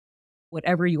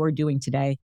whatever you are doing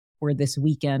today or this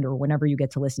weekend or whenever you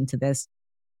get to listen to this,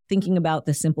 thinking about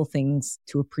the simple things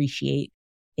to appreciate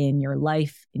in your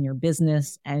life, in your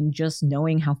business, and just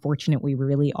knowing how fortunate we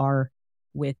really are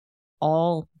with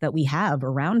all that we have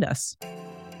around us.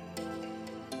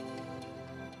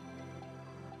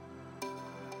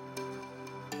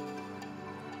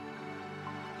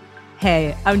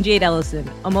 Hey, I'm Jade Ellison,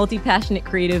 a multi-passionate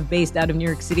creative based out of New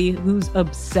York City who's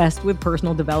obsessed with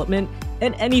personal development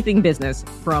and anything business,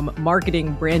 from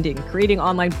marketing, branding, creating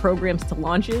online programs to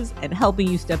launches, and helping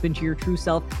you step into your true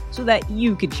self so that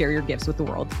you can share your gifts with the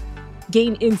world.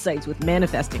 Gain insights with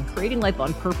manifesting, creating life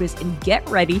on purpose, and get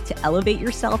ready to elevate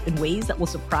yourself in ways that will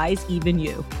surprise even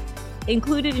you.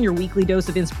 Included in your weekly dose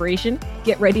of inspiration,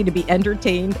 get ready to be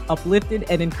entertained, uplifted,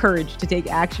 and encouraged to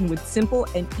take action with simple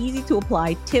and easy to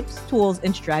apply tips, tools,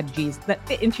 and strategies that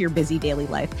fit into your busy daily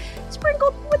life,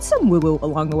 sprinkled with some woo-woo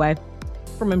along the way.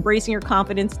 From embracing your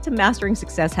confidence to mastering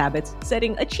success habits,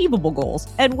 setting achievable goals,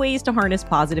 and ways to harness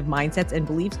positive mindsets and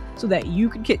beliefs so that you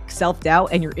can kick self-doubt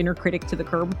and your inner critic to the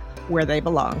curb where they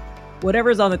belong.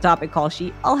 Whatever's on the topic call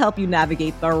sheet, I'll help you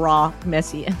navigate the raw,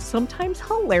 messy, and sometimes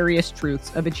hilarious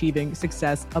truths of achieving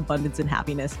success, abundance, and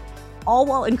happiness, all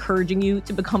while encouraging you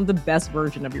to become the best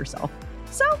version of yourself.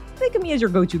 So think of me as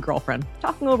your go-to girlfriend,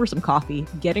 talking over some coffee,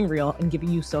 getting real, and giving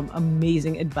you some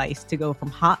amazing advice to go from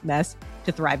hot mess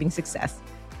to thriving success.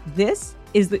 This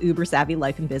is the Uber Savvy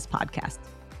Life and Biz podcast.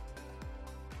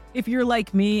 If you're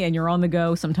like me and you're on the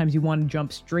go, sometimes you want to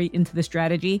jump straight into the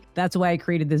strategy. That's why I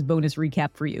created this bonus recap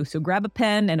for you. So grab a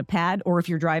pen and a pad, or if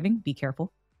you're driving, be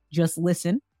careful. Just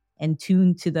listen and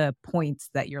tune to the points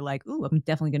that you're like, ooh, I'm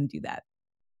definitely going to do that.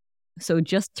 So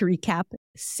just to recap,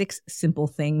 6 simple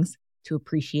things to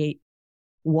appreciate.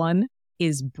 1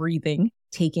 is breathing,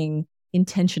 taking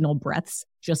intentional breaths,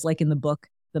 just like in the book,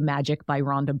 The Magic by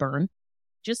Rhonda Byrne.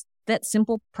 Just that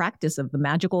simple practice of the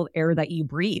magical air that you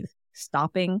breathe.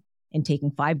 Stopping and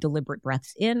taking 5 deliberate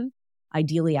breaths in,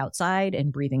 ideally outside,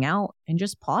 and breathing out, and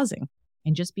just pausing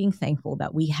and just being thankful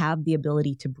that we have the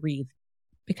ability to breathe,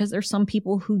 because there's some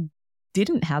people who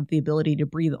didn't have the ability to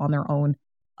breathe on their own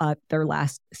at their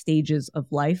last stages of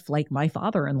life, like my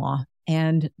father-in-law.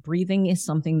 And breathing is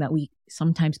something that we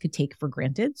sometimes could take for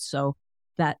granted. So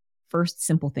that first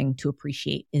simple thing to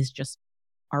appreciate is just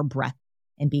our breath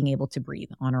and being able to breathe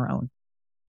on our own.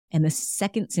 And the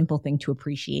second simple thing to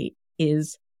appreciate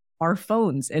is our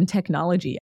phones and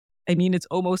technology. I mean, it's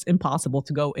almost impossible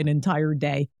to go an entire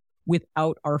day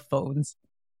without our phones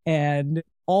and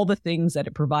all the things that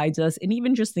it provides us. And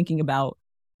even just thinking about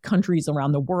countries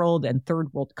around the world and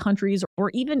third world countries,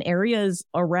 or even areas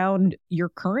around your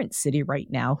current city right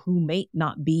now who may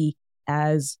not be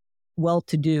as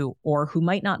well-to-do or who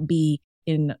might not be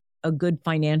in a good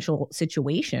financial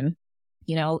situation.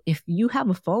 You know, if you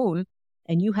have a phone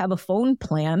and you have a phone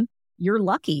plan, you're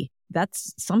lucky.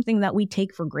 That's something that we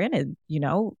take for granted,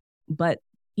 but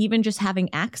even just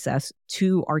having access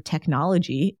to our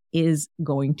technology is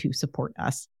going to support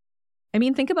us. I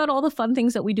mean, think about all the fun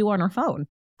things that we do on our phone.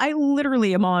 I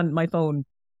literally am on my phone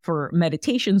for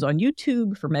meditations on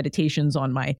YouTube, for meditations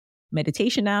on my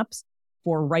meditation apps,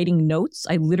 for writing notes.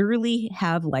 I literally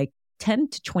have like 10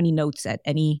 to 20 notes at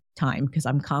any time because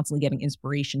I'm constantly getting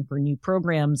inspiration for new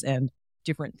programs and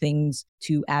different things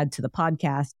to add to the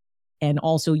podcast, and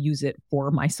also use it for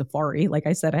my Safari. Like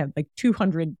I said, I have like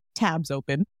 200 tabs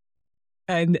open.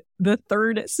 And the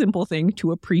third simple thing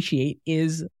to appreciate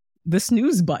is the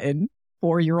snooze button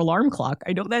for your alarm clock.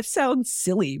 I know that sounds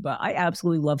silly, but I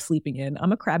absolutely love sleeping in.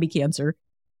 I'm a crabby Cancer.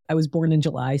 I was born in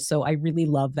July, so I really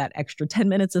love that extra 10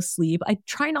 minutes of sleep. I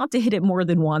try not to hit it more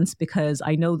than once because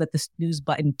I know that the snooze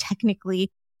button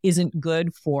technically isn't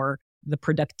good for the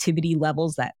productivity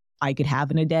levels that I could have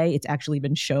in a day. It's actually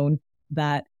been shown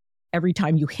that every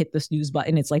time you hit the snooze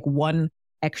button, it's like 1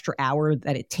 extra hour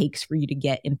that it takes for you to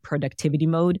get in productivity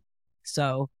mode.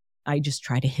 So I just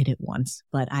try to hit it once,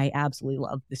 but I absolutely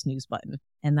love the snooze button.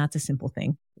 And that's a simple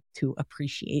thing to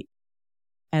appreciate.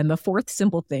 And the fourth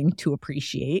simple thing to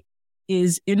appreciate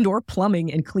is indoor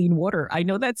plumbing and clean water. I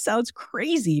know that sounds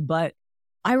crazy, but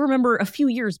I remember a few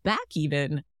years back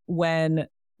even when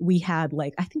we had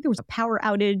I think there was a power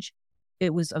outage.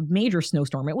 It was a major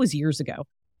snowstorm. It was years ago.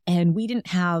 And we didn't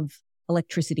have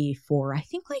electricity for, I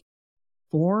think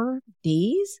 4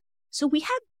 days. So we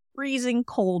had freezing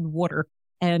cold water.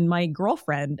 And my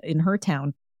girlfriend in her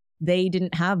town, they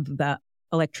didn't have the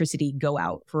electricity go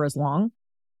out for as long.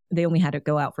 They only had it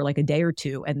go out for a day or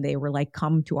two. And they were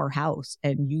come to our house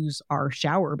and use our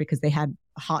shower because they had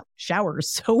hot showers.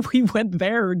 So we went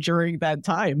there during that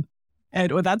time.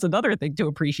 And that's another thing to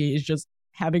appreciate, is just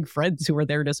having friends who are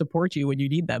there to support you when you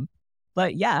need them.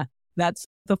 But yeah, that's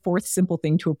The fourth simple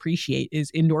thing to appreciate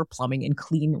is indoor plumbing and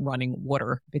clean running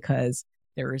water, because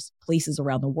there's places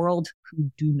around the world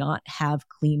who do not have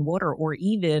clean water or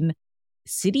even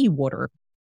city water.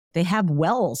 They have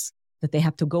wells that they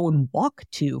have to go and walk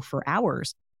to for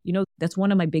hours. That's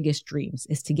one of my biggest dreams,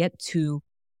 is to get to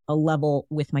a level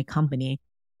with my company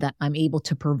that I'm able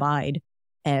to provide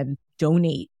and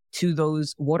donate to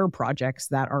those water projects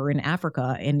that are in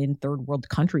Africa and in third world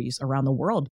countries around the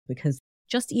world, because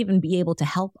just even be able to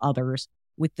help others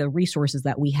with the resources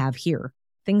that we have here,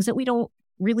 things that we don't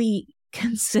really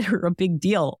consider a big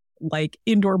deal, like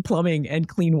indoor plumbing and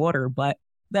clean water. But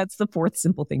that's the fourth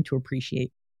simple thing to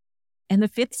appreciate. And the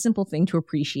fifth simple thing to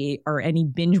appreciate are any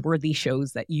binge-worthy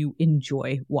shows that you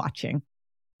enjoy watching.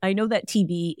 I know that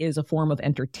TV is a form of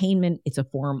entertainment. It's a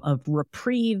form of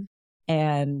reprieve.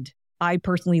 And I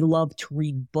personally love to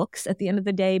read books at the end of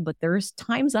the day, but there's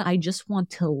times that I just want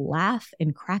to laugh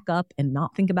and crack up and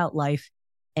not think about life.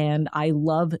 And I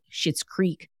love Schitt's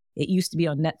Creek. It used to be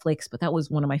on Netflix, but that was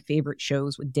one of my favorite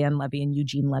shows with Dan Levy and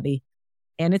Eugene Levy.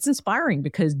 And it's inspiring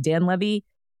because Dan Levy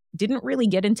didn't really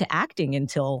get into acting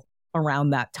until around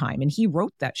that time. And he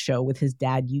wrote that show with his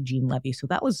dad, Eugene Levy. So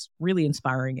that was really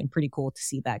inspiring and pretty cool to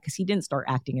see that, because he didn't start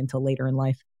acting until later in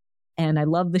life. And I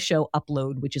love the show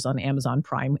Upload, which is on Amazon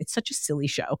Prime. It's such a silly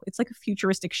show. It's like a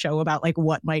futuristic show about like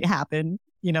what might happen,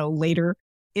 later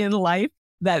in life,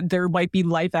 that there might be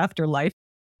life after life.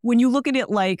 When you look at it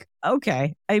like,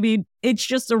 okay, I mean, it's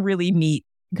just a really neat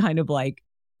kind of like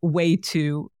way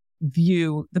to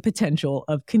view the potential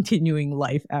of continuing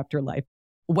life after life,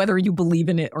 whether you believe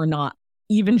in it or not.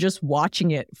 Even just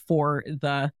watching it for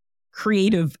the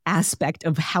creative aspect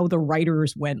of how the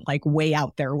writers went like way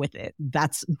out there with it.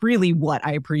 That's really what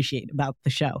I appreciate about the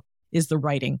show, is the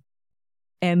writing.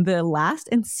 And the last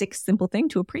and sixth simple thing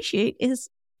to appreciate is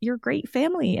your great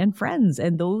family and friends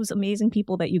and those amazing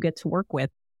people that you get to work with.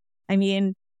 I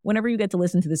mean, whenever you get to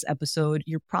listen to this episode,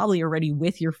 you're probably already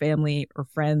with your family or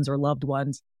friends or loved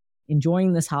ones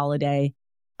enjoying this holiday.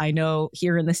 I know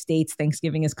here in the States,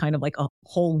 Thanksgiving is kind of like a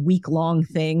whole week-long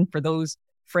thing for those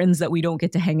friends that we don't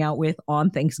get to hang out with on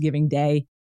Thanksgiving Day.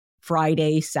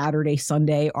 Friday, Saturday,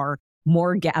 Sunday are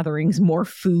more gatherings, more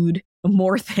food,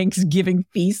 more Thanksgiving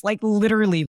feasts. Like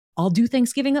literally, I'll do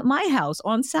Thanksgiving at my house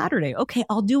on Saturday. Okay,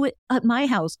 I'll do it at my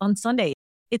house on Sunday.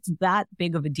 It's that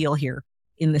big of a deal here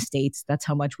in the States. That's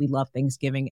how much we love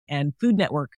Thanksgiving. And Food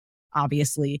Network,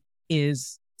 obviously,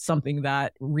 is something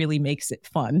that really makes it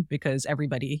fun, because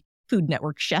Food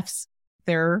Network chefs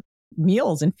their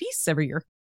meals and feasts every year.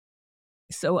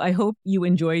 So I hope you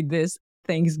enjoyed this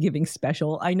Thanksgiving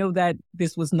special. I know that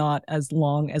this was not as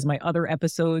long as my other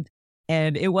episode,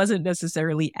 and it wasn't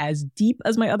necessarily as deep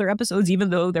as my other episodes, even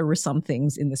though there were some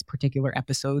things in this particular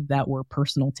episode that were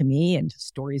personal to me and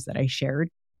stories that I shared.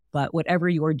 But whatever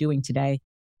you are doing today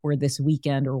or this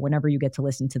weekend or whenever you get to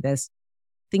listen to this,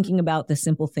 thinking about the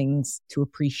simple things to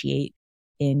appreciate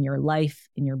in your life,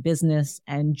 in your business,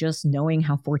 and just knowing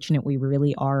how fortunate we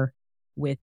really are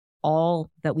with all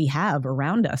that we have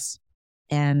around us.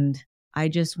 And I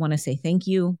just want to say thank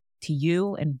you to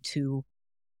you and to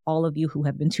all of you who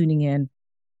have been tuning in.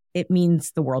 It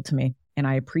means the world to me, and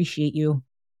I appreciate you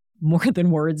more than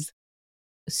words.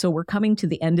 So we're coming to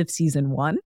the end of season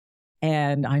 1,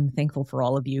 and I'm thankful for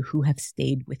all of you who have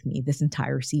stayed with me this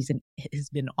entire season. It has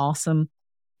been awesome,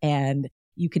 and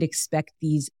you could expect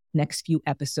these next few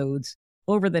episodes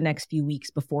over the next few weeks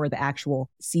before the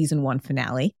actual season 1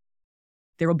 finale.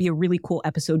 There will be a really cool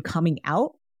episode coming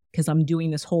out because I'm doing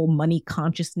this whole money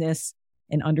consciousness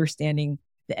and understanding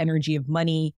the energy of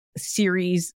money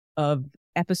series of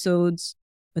episodes.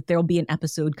 But there'll be an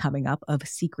episode coming up of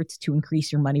secrets to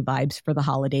increase your money vibes for the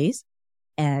holidays,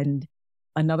 and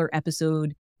another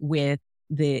episode with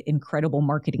the incredible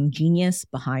marketing genius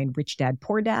behind Rich Dad,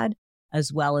 Poor Dad,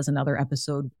 as well as another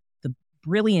episode, the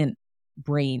brilliant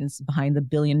brains behind the $1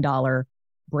 billion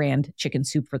brand Chicken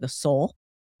Soup for the Soul.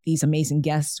 These amazing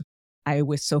guests I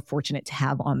was so fortunate to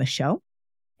have on the show.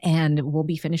 And we'll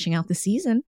be finishing out the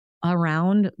season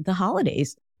around the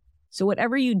holidays. So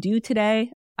whatever you do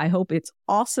today, I hope it's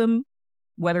awesome,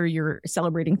 whether you're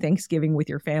celebrating Thanksgiving with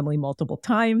your family multiple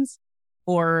times,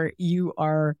 or you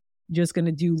are just going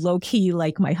to do low key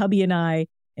like my hubby and I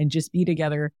and just be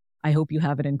together. I hope you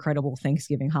have an incredible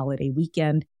Thanksgiving holiday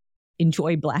weekend.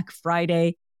 Enjoy Black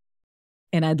Friday.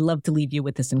 And I'd love to leave you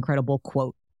with this incredible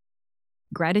quote.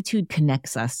 Gratitude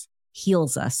connects us,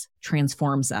 heals us,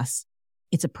 transforms us.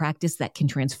 It's a practice that can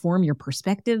transform your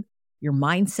perspective, your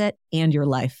mindset, and your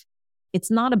life. It's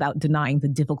not about denying the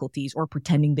difficulties or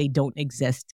pretending they don't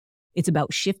exist. It's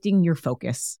about shifting your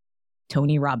focus.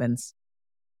 Tony Robbins.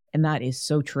 And that is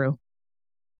so true.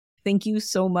 Thank you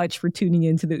so much for tuning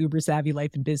into the Uber Savvy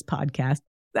Life and Biz podcast.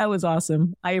 That was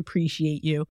awesome. I appreciate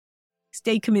you.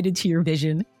 Stay committed to your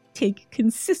vision, take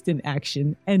consistent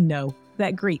action, and know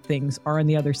that great things are on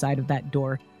the other side of that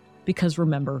door. Because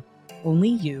remember, only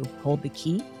you hold the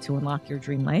key to unlock your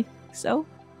dream life. So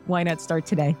why not start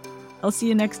today? I'll see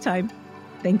you next time.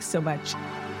 Thanks so much.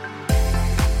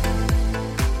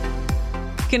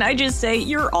 Can I just say,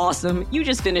 you're awesome. You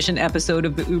just finished an episode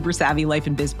of the Uber Savvy Life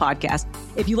and Biz podcast.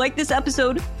 If you like this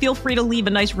episode, feel free to leave a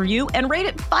nice review and rate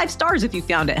it 5 stars if you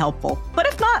found it helpful. But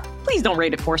if not, please don't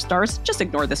rate it 4 stars. Just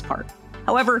ignore this part.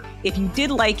 However, if you did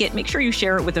like it, make sure you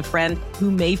share it with a friend who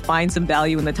may find some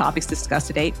value in the topics discussed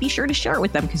today. Be sure to share it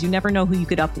with them because you never know who you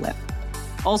could uplift.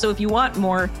 Also, if you want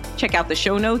more, check out the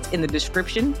show notes in the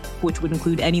description, which would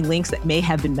include any links that may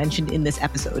have been mentioned in this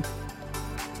episode.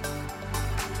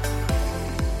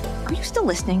 Are you still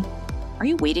listening? Are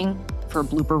you waiting for a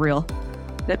blooper reel?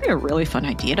 That'd be a really fun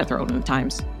idea to throw in the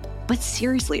Times. But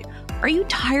seriously, are you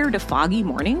tired of foggy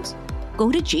mornings?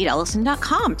 Go to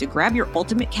jadeellison.com to grab your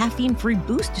ultimate caffeine-free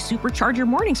boost to supercharge your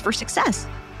mornings for success.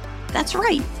 That's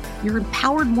right, your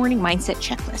empowered morning mindset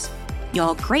checklist.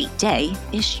 Your great day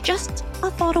is just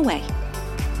a thought away.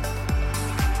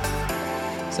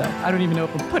 So I don't even know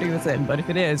if I'm putting this in, but if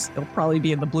it is, it'll probably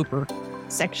be in the blooper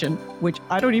section, which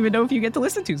I don't even know if you get to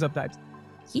listen to sometimes.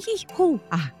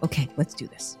 Okay, let's do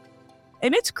this.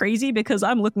 And it's crazy because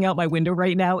I'm looking out my window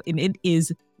right now and it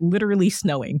is literally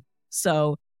snowing.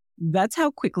 So that's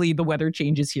how quickly the weather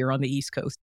changes here on the East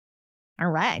Coast. All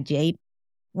right, Jade.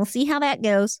 We'll see how that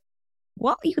goes.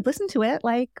 Well, you could listen to it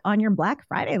like on your Black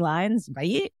Friday lines,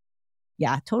 right?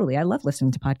 Yeah, totally. I love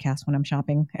listening to podcasts when I'm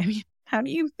shopping. I mean, how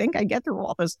do you think I get through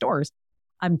all the stores?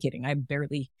 I'm kidding. I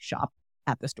barely shop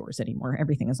at the stores anymore.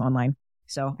 Everything is online.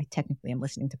 So I technically am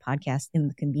listening to podcasts in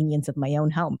the convenience of my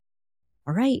own home.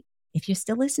 All right. If you're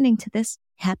still listening to this,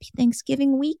 happy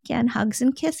Thanksgiving weekend. Hugs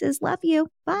and kisses. Love you.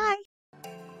 Bye.